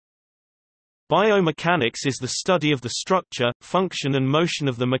Biomechanics is the study of the structure, function and motion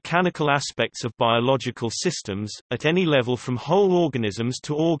of the mechanical aspects of biological systems, at any level from whole organisms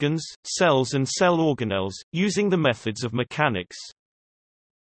to organs, cells and cell organelles, using the methods of mechanics.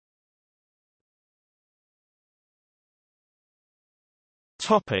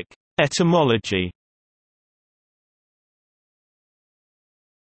 Etymology.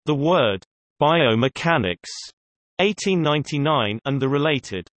 The word biomechanics 1899 and the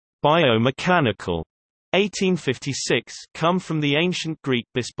related biomechanical 1856 come from the ancient Greek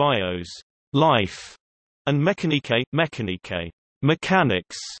bis bios, life, and mechanike,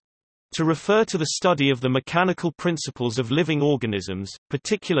 mechanics, to refer to the study of the mechanical principles of living organisms,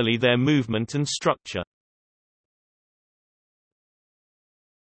 particularly their movement and structure.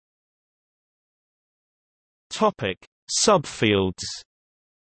 Topic: Subfields.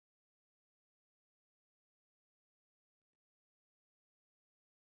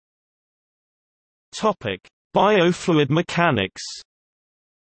 Topic: Biofluid mechanics.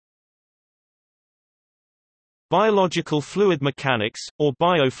 Biological fluid mechanics, or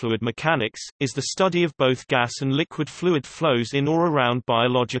biofluid mechanics, is the study of both gas and liquid fluid flows in or around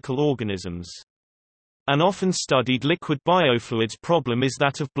biological organisms. An often studied liquid biofluids problem is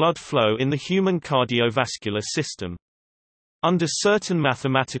that of blood flow in the human cardiovascular system. Under certain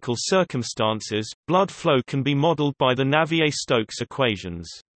mathematical circumstances, blood flow can be modeled by the Navier-Stokes equations.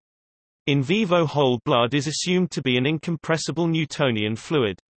 In vivo whole blood is assumed to be an incompressible Newtonian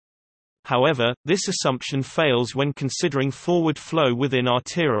fluid. However, this assumption fails when considering forward flow within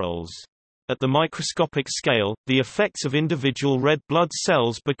arterioles. At the microscopic scale, the effects of individual red blood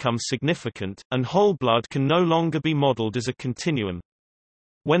cells become significant, and whole blood can no longer be modeled as a continuum.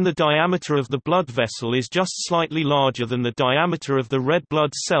 When the diameter of the blood vessel is just slightly larger than the diameter of the red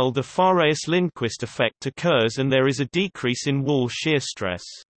blood cell, the Faraas-Lindquist effect occurs and there is a decrease in wall shear stress.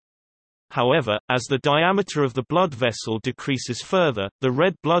 However, as the diameter of the blood vessel decreases further, the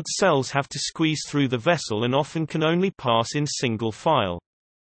red blood cells have to squeeze through the vessel and often can only pass in single file.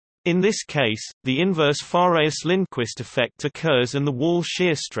 In this case, the inverse Faraas-Lindquist effect occurs and the wall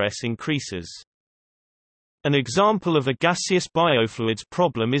shear stress increases. An example of a gaseous biofluids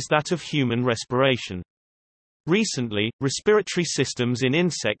problem is that of human respiration. Recently, respiratory systems in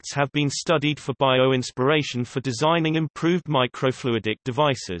insects have been studied for bioinspiration for designing improved microfluidic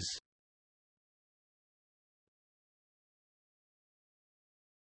devices.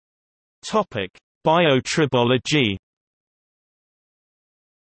 Biotribology.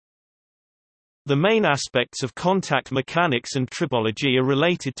 The main aspects of contact mechanics and tribology are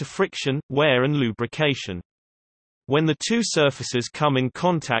related to friction, wear and lubrication. When the two surfaces come in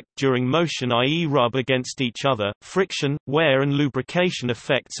contact during motion, i.e. rub against each other, friction, wear and lubrication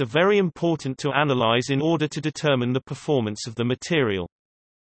effects are very important to analyze in order to determine the performance of the material.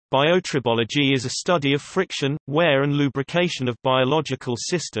 Biotribology is a study of friction, wear and lubrication of biological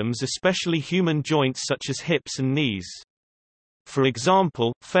systems, especially human joints such as hips and knees. For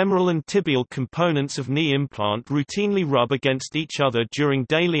example, femoral and tibial components of knee implant routinely rub against each other during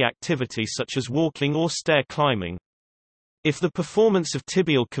daily activity such as walking or stair climbing. If the performance of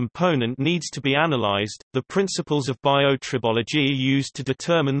tibial component needs to be analyzed, the principles of biotribology are used to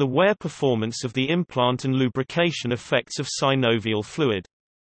determine the wear performance of the implant and lubrication effects of synovial fluid.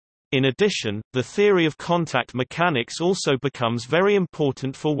 In addition, the theory of contact mechanics also becomes very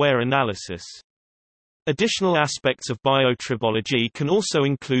important for wear analysis. Additional aspects of biotribology can also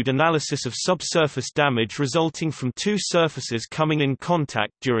include analysis of subsurface damage resulting from two surfaces coming in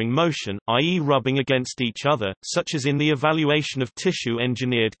contact during motion, i.e. rubbing against each other, such as in the evaluation of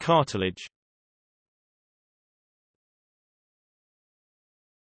tissue-engineered cartilage.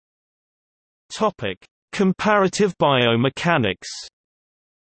 Comparative biomechanics.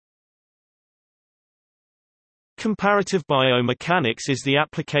 Comparative biomechanics is the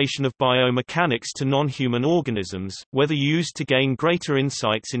application of biomechanics to non-human organisms, whether used to gain greater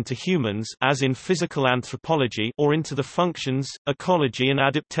insights into humans as in physical anthropology or into the functions, ecology and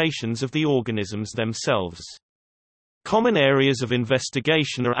adaptations of the organisms themselves. Common areas of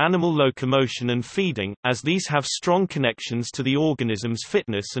investigation are animal locomotion and feeding, as these have strong connections to the organism's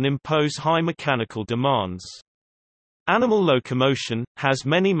fitness and impose high mechanical demands. Animal locomotion has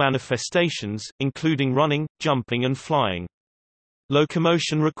many manifestations, including running, jumping and flying.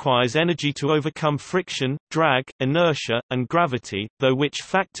 Locomotion requires energy to overcome friction, drag, inertia, and gravity, though which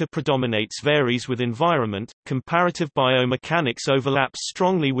factor predominates varies with environment. Comparative biomechanics overlaps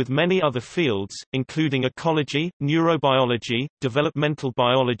strongly with many other fields, including ecology, neurobiology, developmental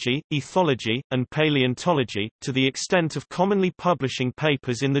biology, ethology, and paleontology, to the extent of commonly publishing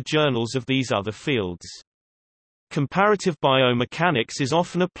papers in the journals of these other fields. Comparative biomechanics is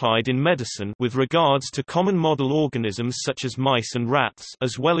often applied in medicine with regards to common model organisms such as mice and rats,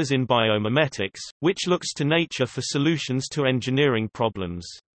 as well as in biomimetics, which looks to nature for solutions to engineering problems.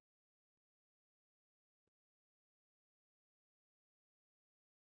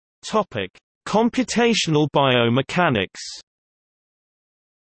 Topic: Computational biomechanics.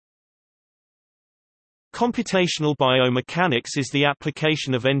 Computational biomechanics is the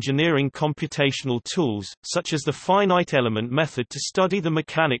application of engineering computational tools, such as the finite element method, to study the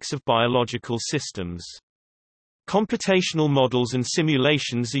mechanics of biological systems. Computational models and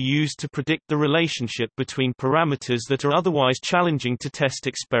simulations are used to predict the relationship between parameters that are otherwise challenging to test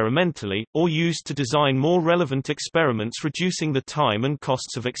experimentally, or used to design more relevant experiments, reducing the time and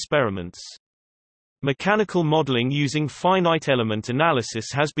costs of experiments. Mechanical modeling using finite element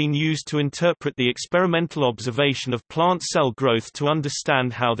analysis has been used to interpret the experimental observation of plant cell growth to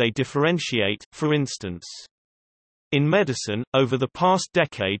understand how they differentiate, for instance. In medicine, over the past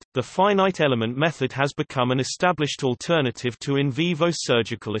decade, the finite element method has become an established alternative to in vivo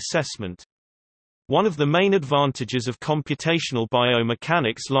surgical assessment. One of the main advantages of computational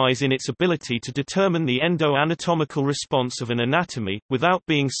biomechanics lies in its ability to determine the endo-anatomical response of an anatomy, without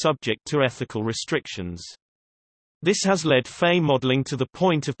being subject to ethical restrictions. This has led Fey modeling to the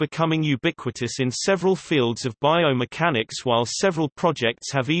point of becoming ubiquitous in several fields of biomechanics, while several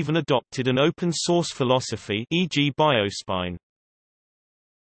projects have even adopted an open-source philosophy, e.g. Biospine.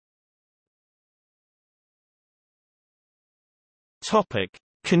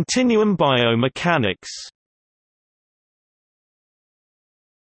 Continuum biomechanics.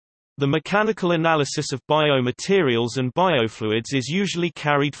 The mechanical analysis of biomaterials and biofluids is usually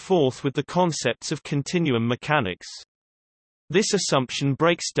carried forth with the concepts of continuum mechanics. This assumption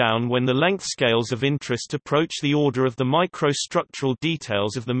breaks down when the length scales of interest approach the order of the microstructural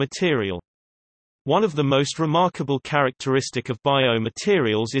details of the material. One of the most remarkable characteristic of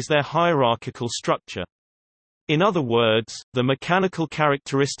biomaterials is their hierarchical structure. In other words, the mechanical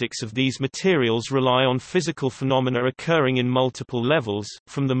characteristics of these materials rely on physical phenomena occurring in multiple levels,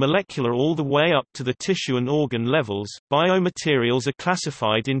 from the molecular all the way up to the tissue and organ levels. Biomaterials are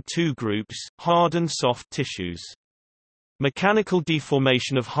classified in two groups: hard and soft tissues. Mechanical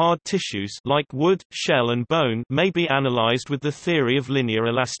deformation of hard tissues like wood, shell and bone may be analyzed with the theory of linear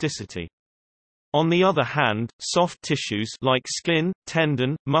elasticity. On the other hand, soft tissues like skin,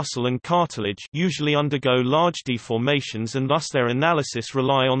 tendon, muscle and cartilage usually undergo large deformations, and thus their analysis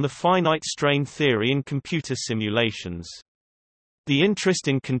rely on the finite strain theory in computer simulations. The interest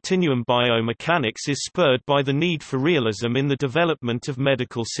in continuum biomechanics is spurred by the need for realism in the development of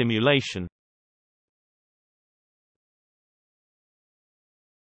medical simulation.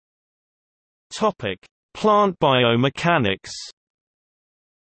 Plant biomechanics.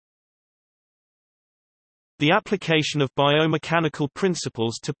 The application of biomechanical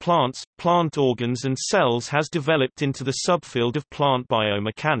principles to plants, plant organs and cells has developed into the subfield of plant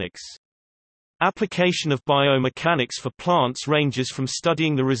biomechanics. Application of biomechanics for plants ranges from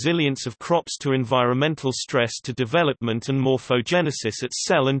studying the resilience of crops to environmental stress to development and morphogenesis at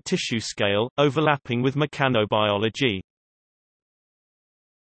cell and tissue scale, overlapping with mechanobiology.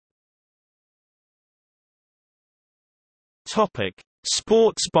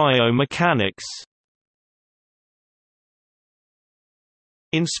 Sports biomechanics.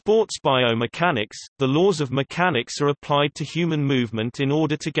 In sports biomechanics, the laws of mechanics are applied to human movement in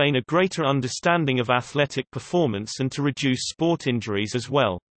order to gain a greater understanding of athletic performance and to reduce sport injuries as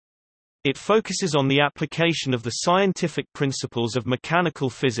well. It focuses on the application of the scientific principles of mechanical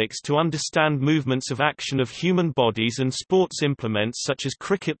physics to understand movements of action of human bodies and sports implements such as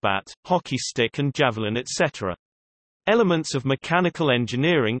cricket bat, hockey stick and javelin, etc. Elements of mechanical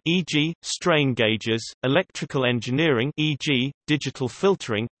engineering, e.g., strain gauges, electrical engineering, e.g., digital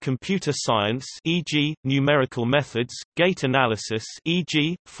filtering, computer science, e.g., numerical methods, gate analysis,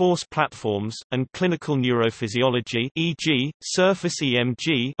 e.g., force platforms, and clinical neurophysiology, e.g., surface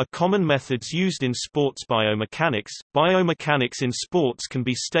EMG, are common methods used in sports biomechanics. Biomechanics in sports can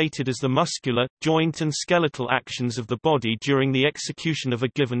be stated as the muscular, joint and skeletal actions of the body during the execution of a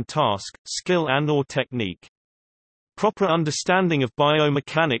given task, skill and/or technique. Proper understanding of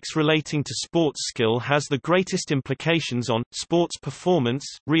biomechanics relating to sports skill has the greatest implications on sports performance,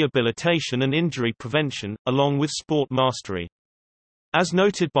 rehabilitation and injury prevention, along with sport mastery. As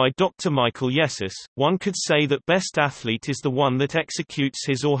noted by Dr. Michael Yessis, one could say that best athlete is the one that executes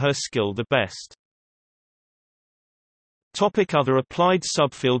his or her skill the best. Other applied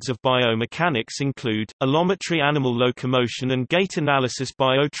subfields of biomechanics include, allometry, animal locomotion and gait analysis,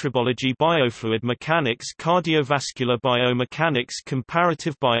 biotribology, biofluid mechanics, cardiovascular biomechanics,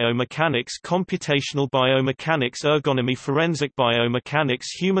 comparative biomechanics, computational biomechanics, ergonomy, forensic biomechanics,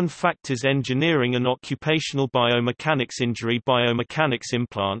 human factors engineering and occupational biomechanics, injury biomechanics,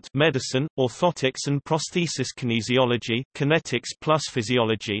 implant medicine, orthotics and prosthesis, kinesiology, kinetics plus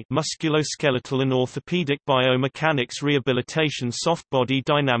physiology, musculoskeletal and orthopedic biomechanics, rehabilitation, soft body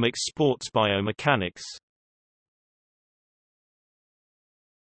dynamics, sports biomechanics.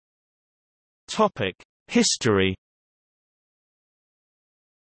 Topic: History.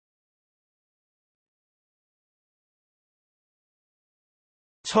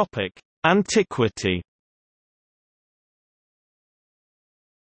 Topic: Antiquity.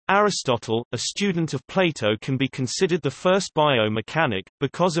 Aristotle, a student of Plato, can be considered the first biomechanic,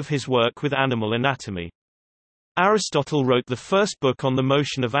 because of his work with animal anatomy. Aristotle wrote the first book on the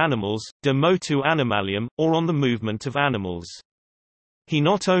motion of animals, De Motu Animalium, or on the movement of animals. He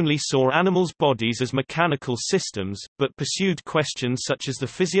not only saw animals' bodies as mechanical systems, but pursued questions such as the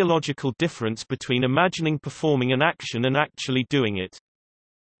physiological difference between imagining performing an action and actually doing it.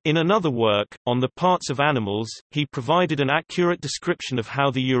 In another work, On the Parts of Animals, he provided an accurate description of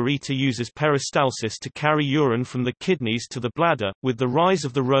how the ureter uses peristalsis to carry urine from the kidneys to the bladder. With the rise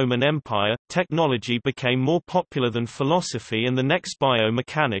of the Roman Empire, technology became more popular than philosophy and the next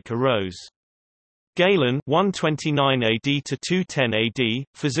biomechanic arose. Galen 129 AD to 210 AD,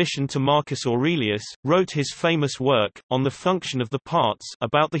 physician to Marcus Aurelius, wrote his famous work, On the Function of the Parts,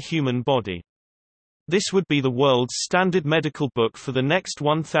 about the human body. This would be the world's standard medical book for the next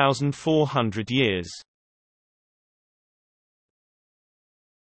 1,400 years.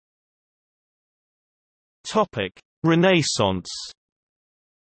 Topic: Renaissance.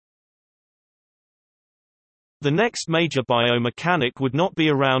 The next major biomechanic would not be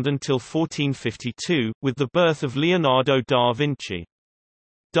around until 1452, with the birth of Leonardo da Vinci.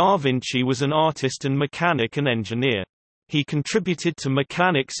 Da Vinci was an artist and mechanic and engineer. He contributed to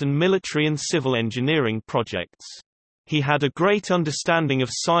mechanics and military and civil engineering projects. He had a great understanding of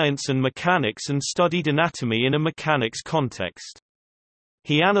science and mechanics and studied anatomy in a mechanics context.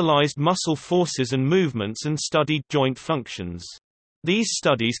 He analyzed muscle forces and movements and studied joint functions. These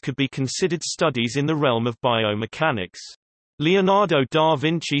studies could be considered studies in the realm of biomechanics. Leonardo da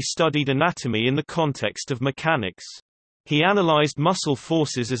Vinci studied anatomy in the context of mechanics. He analyzed muscle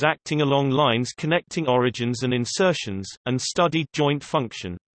forces as acting along lines connecting origins and insertions, and studied joint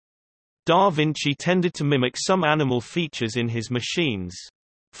function. Da Vinci tended to mimic some animal features in his machines.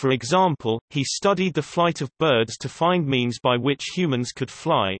 For example, he studied the flight of birds to find means by which humans could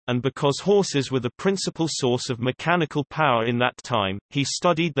fly, and because horses were the principal source of mechanical power in that time, he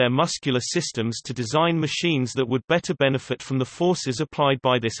studied their muscular systems to design machines that would better benefit from the forces applied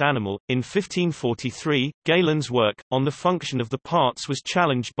by this animal. In 1543, Galen's work, On the Function of the Parts, was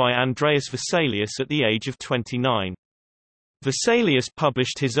challenged by Andreas Vesalius at the age of 29. Vesalius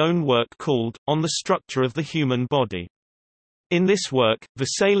published his own work called, On the Structure of the Human Body. In this work,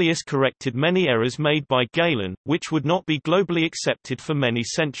 Vesalius corrected many errors made by Galen, which would not be globally accepted for many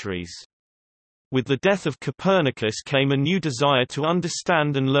centuries. With the death of Copernicus came a new desire to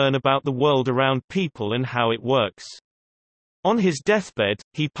understand and learn about the world around people and how it works. On his deathbed,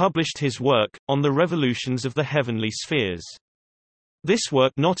 he published his work, On the Revolutions of the Heavenly Spheres. This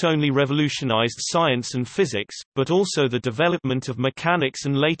work not only revolutionized science and physics, but also the development of mechanics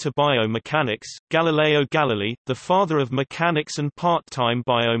and later biomechanics. Galileo Galilei, the father of mechanics and part-time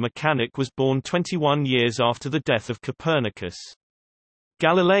biomechanic, was born 21 years after the death of Copernicus.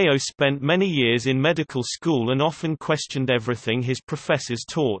 Galileo spent many years in medical school and often questioned everything his professors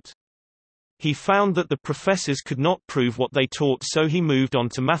taught. He found that the professors could not prove what they taught, so he moved on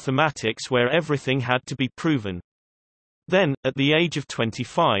to mathematics, where everything had to be proven. Then, at the age of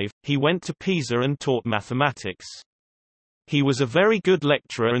 25, he went to Pisa and taught mathematics. He was a very good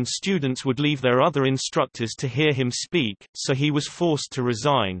lecturer and students would leave their other instructors to hear him speak, so he was forced to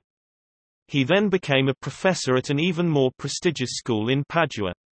resign. He then became a professor at an even more prestigious school in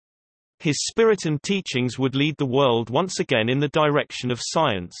Padua. His spirit and teachings would lead the world once again in the direction of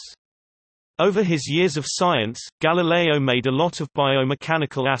science. Over his years of science, Galileo made a lot of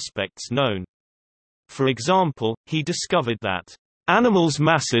biomechanical aspects known. For example, he discovered that animals'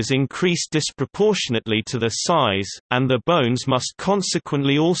 masses increase disproportionately to their size, and their bones must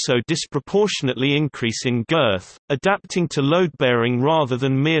consequently also disproportionately increase in girth, adapting to load-bearing rather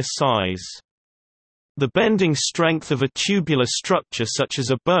than mere size. The bending strength of a tubular structure such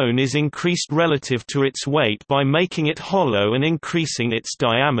as a bone is increased relative to its weight by making it hollow and increasing its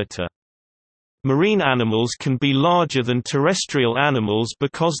diameter. Marine animals can be larger than terrestrial animals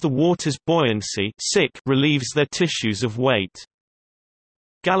because the water's buoyancy relieves their tissues of weight.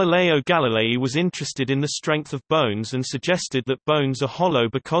 Galileo Galilei was interested in the strength of bones and suggested that bones are hollow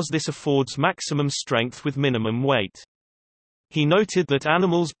because this affords maximum strength with minimum weight. He noted that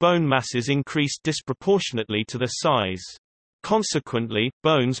animals' bone masses increased disproportionately to their size. Consequently,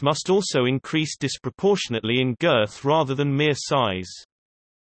 bones must also increase disproportionately in girth rather than mere size.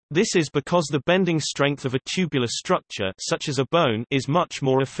 This is because the bending strength of a tubular structure such as a bone is much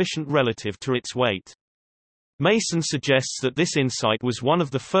more efficient relative to its weight. Mason suggests that this insight was one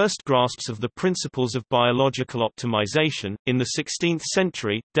of the first grasps of the principles of biological optimization. In the 16th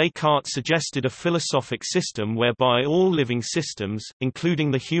century, Descartes suggested a philosophic system whereby all living systems,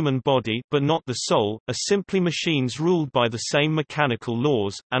 including the human body but not the soul, are simply machines ruled by the same mechanical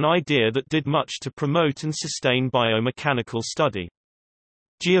laws, an idea that did much to promote and sustain biomechanical study.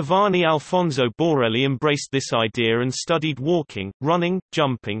 Giovanni Alfonso Borelli embraced this idea and studied walking, running,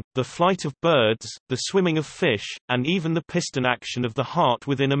 jumping, the flight of birds, the swimming of fish, and even the piston action of the heart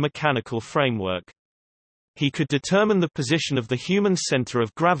within a mechanical framework. He could determine the position of the human center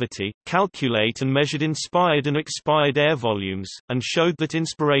of gravity, calculate and measured inspired and expired air volumes, and showed that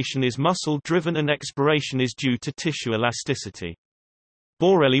inspiration is muscle-driven and expiration is due to tissue elasticity.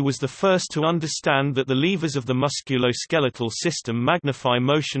 Borelli was the first to understand that the levers of the musculoskeletal system magnify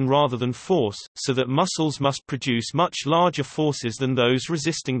motion rather than force, so that muscles must produce much larger forces than those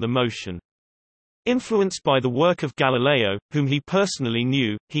resisting the motion. Influenced by the work of Galileo, whom he personally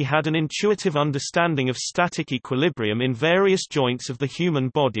knew, he had an intuitive understanding of static equilibrium in various joints of the human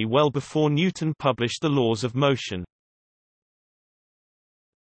body well before Newton published the laws of motion.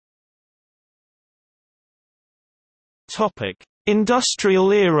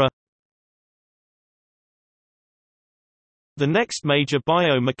 Industrial era. The next major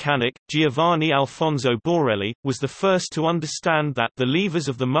biomechanic, Giovanni Alfonso Borelli, was the first to understand that the levers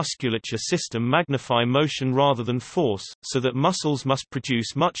of the musculature system magnify motion rather than force, so that muscles must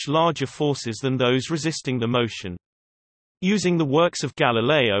produce much larger forces than those resisting the motion. Using the works of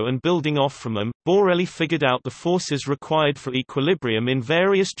Galileo and building off from them, Borelli figured out the forces required for equilibrium in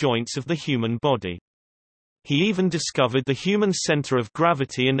various joints of the human body. He even discovered the human center of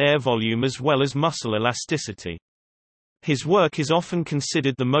gravity and air volume as well as muscle elasticity. His work is often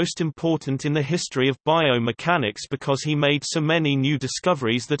considered the most important in the history of biomechanics because he made so many new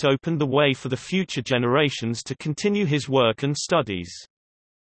discoveries that opened the way for the future generations to continue his work and studies.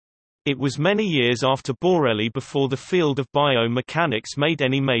 It was many years after Borelli before the field of biomechanics made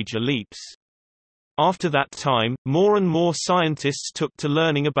any major leaps. After that time, more and more scientists took to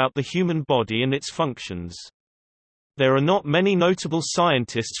learning about the human body and its functions. There are not many notable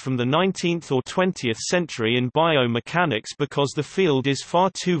scientists from the 19th or 20th century in biomechanics because the field is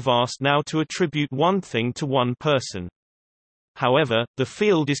far too vast now to attribute one thing to one person. However, the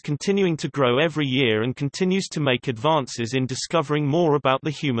field is continuing to grow every year and continues to make advances in discovering more about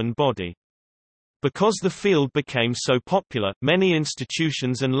the human body. Because the field became so popular, many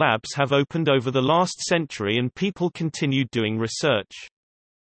institutions and labs have opened over the last century and people continued doing research.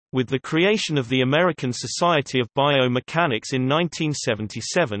 With the creation of the American Society of Biomechanics in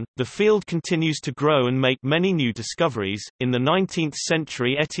 1977, the field continues to grow and make many new discoveries. In the 19th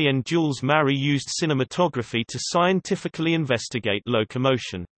century, Étienne Jules Marie used cinematography to scientifically investigate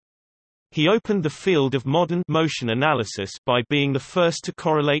locomotion. He opened the field of modern motion analysis by being the first to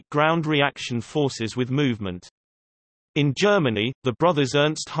correlate ground reaction forces with movement. In Germany, the brothers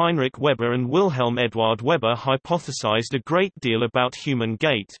Ernst Heinrich Weber and Wilhelm Eduard Weber hypothesized a great deal about human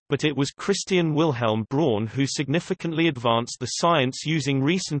gait, but it was Christian Wilhelm Braun who significantly advanced the science using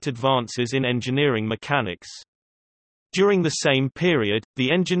recent advances in engineering mechanics. During the same period,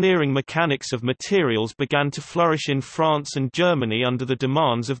 the engineering mechanics of materials began to flourish in France and Germany under the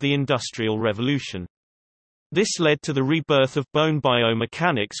demands of the Industrial Revolution. This led to the rebirth of bone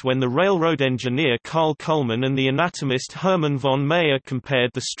biomechanics when the railroad engineer Carl Kuhlmann and the anatomist Hermann von Meyer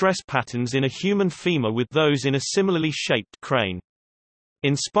compared the stress patterns in a human femur with those in a similarly shaped crane.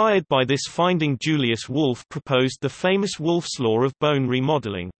 Inspired by this finding, Julius Wolff proposed the famous Wolff's law of bone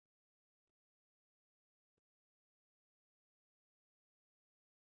remodeling.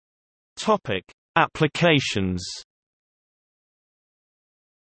 Topic: Applications.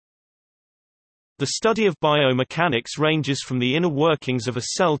 The study of biomechanics ranges from the inner workings of a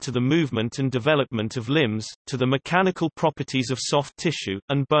cell to the movement and development of limbs, to the mechanical properties of soft tissue,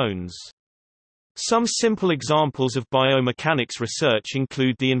 and bones. Some simple examples of biomechanics research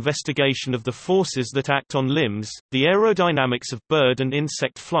include the investigation of the forces that act on limbs, the aerodynamics of bird and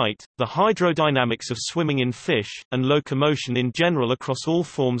insect flight, the hydrodynamics of swimming in fish, and locomotion in general across all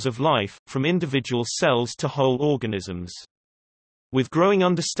forms of life, from individual cells to whole organisms. With growing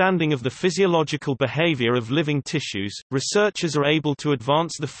understanding of the physiological behavior of living tissues, researchers are able to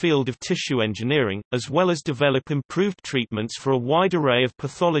advance the field of tissue engineering, as well as develop improved treatments for a wide array of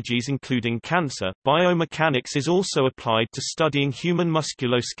pathologies including cancer. Biomechanics is also applied to studying human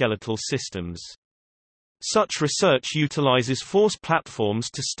musculoskeletal systems. Such research utilizes force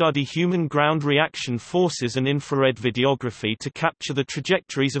platforms to study human ground reaction forces and infrared videography to capture the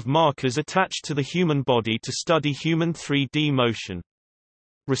trajectories of markers attached to the human body to study human 3D motion.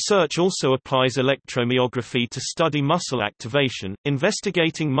 Research also applies electromyography to study muscle activation,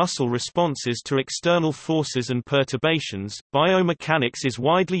 investigating muscle responses to external forces and perturbations. Biomechanics is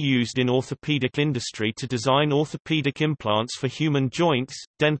widely used in orthopedic industry to design orthopedic implants for human joints,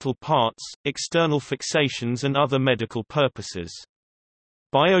 dental parts, external fixations and other medical purposes.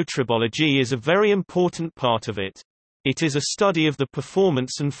 Biotribology is a very important part of it. It is a study of the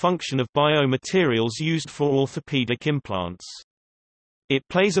performance and function of biomaterials used for orthopedic implants. It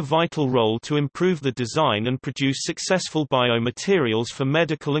plays a vital role to improve the design and produce successful biomaterials for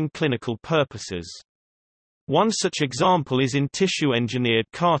medical and clinical purposes. One such example is in tissue-engineered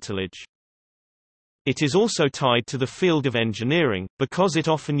cartilage. It is also tied to the field of engineering, because it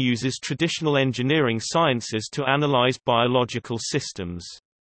often uses traditional engineering sciences to analyze biological systems.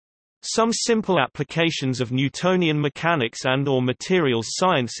 Some simple applications of Newtonian mechanics and/or materials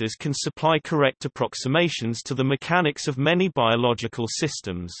sciences can supply correct approximations to the mechanics of many biological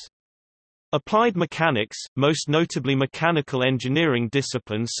systems. Applied mechanics, most notably mechanical engineering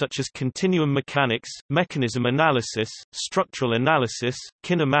disciplines such as continuum mechanics, mechanism analysis, structural analysis,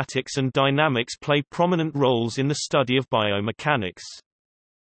 kinematics and dynamics play prominent roles in the study of biomechanics.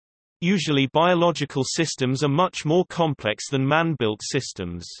 Usually biological systems are much more complex than man-built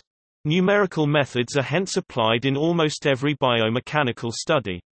systems. Numerical methods are hence applied in almost every biomechanical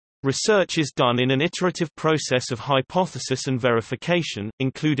study. Research is done in an iterative process of hypothesis and verification,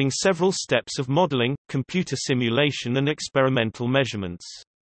 including several steps of modeling, computer simulation and experimental measurements.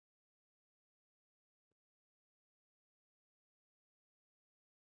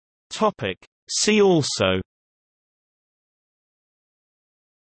 See also: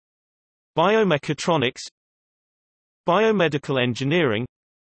 Biomechatronics, Biomedical engineering,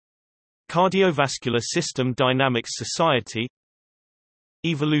 Cardiovascular System Dynamics Society,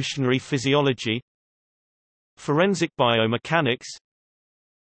 Evolutionary physiology, Forensic biomechanics,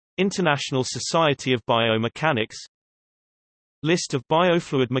 International Society of Biomechanics, List of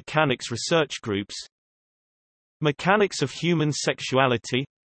biofluid mechanics research groups, Mechanics of human sexuality,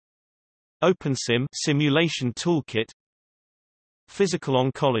 OpenSim simulation toolkit, Physical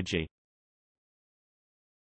oncology.